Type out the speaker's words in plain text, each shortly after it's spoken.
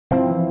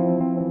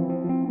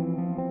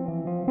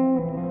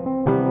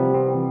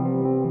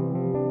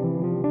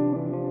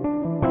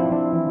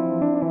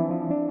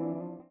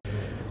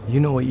You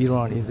know,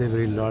 Iran is a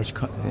very large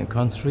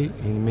country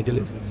in Middle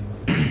East,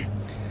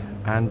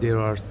 and there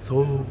are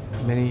so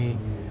many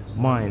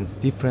mines,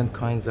 different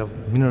kinds of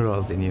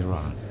minerals in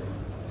Iran.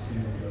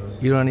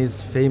 Iran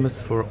is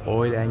famous for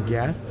oil and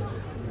gas,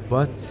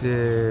 but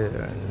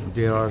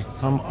there are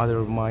some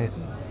other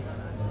mines,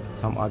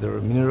 some other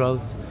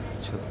minerals,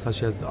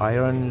 such as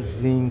iron,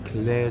 zinc,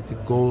 lead,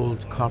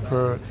 gold,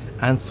 copper,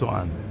 and so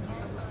on.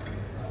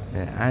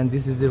 And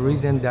this is the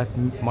reason that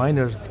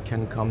miners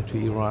can come to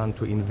Iran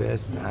to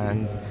invest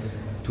and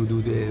to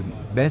do the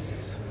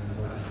best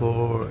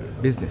for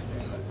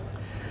business.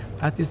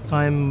 At this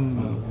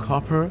time,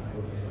 copper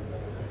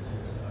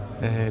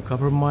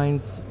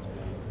mines,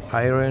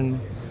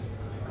 iron,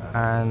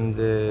 and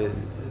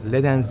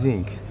lead and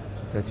zinc,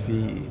 that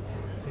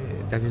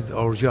is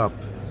our job.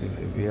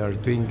 We are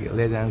doing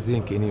lead and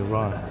zinc in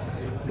Iran,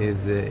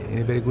 is in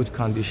a very good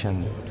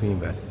condition to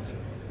invest.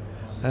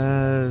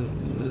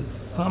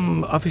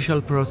 Some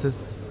official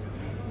process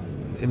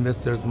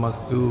investors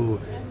must do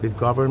with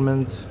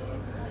government,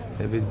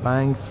 with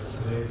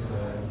banks,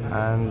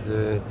 and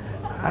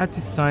at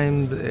this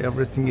time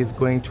everything is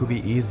going to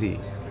be easy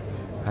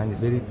and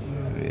very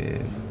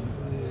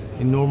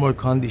in normal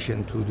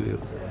condition to do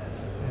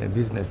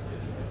business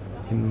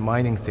in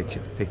mining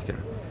sector.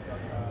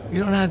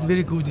 Iran has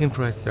very good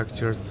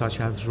infrastructure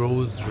such as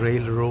roads,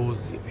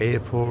 railroads,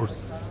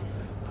 airports,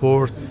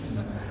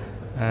 ports,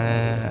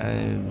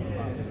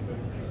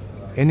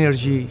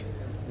 energy,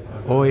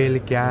 oil,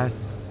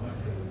 gas,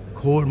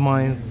 coal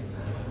mines.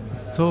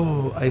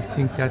 So I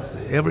think that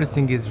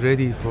everything is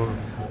ready for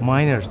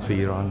miners to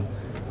Iran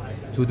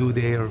to do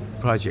their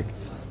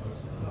projects.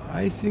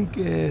 I think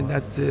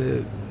that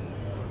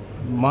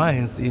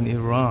mines in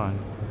Iran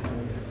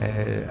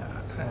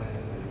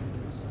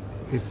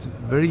is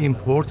very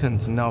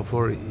important now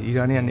for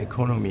Iranian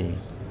economy.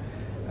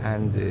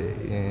 And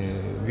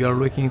we are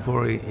looking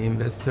for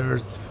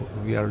investors.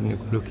 We are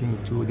looking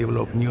to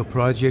develop new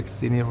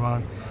projects in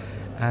Iran,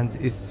 and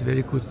it's a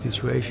very good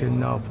situation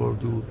now for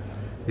do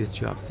these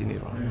jobs in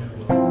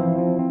Iran.